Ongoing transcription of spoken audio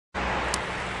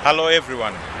Hello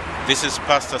everyone, this is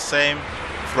Pastor Sam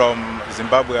from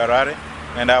Zimbabwe, Harare,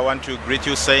 and I want to greet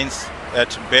you saints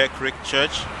at Bear Creek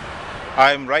Church.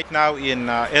 I'm right now in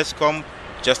Eskom,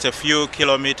 just a few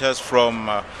kilometers from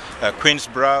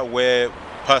Queensborough, where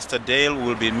Pastor Dale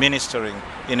will be ministering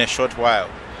in a short while.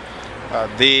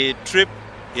 The trip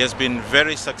has been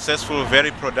very successful, very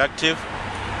productive.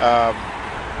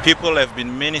 People have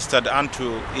been ministered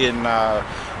unto in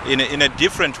a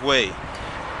different way.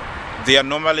 They are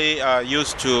normally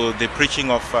used to the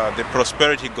preaching of the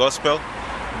prosperity gospel,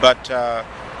 but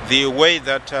the way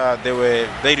that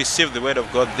they received the word of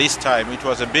God this time, it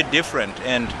was a bit different,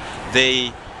 and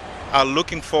they are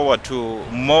looking forward to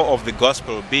more of the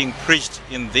gospel being preached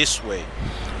in this way.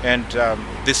 And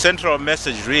the central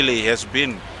message really has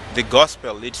been the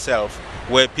gospel itself,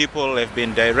 where people have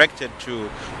been directed to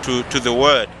the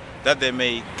word, that they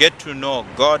may get to know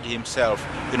God himself,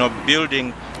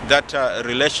 building that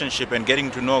relationship and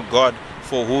getting to know God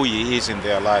for who he is in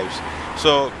their lives.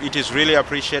 So it is really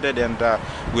appreciated, and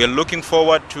we are looking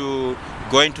forward to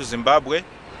going to Zimbabwe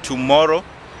tomorrow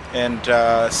and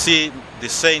see the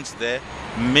saints there,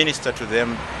 minister to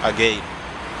them again.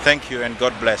 Thank you, and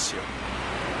God bless you.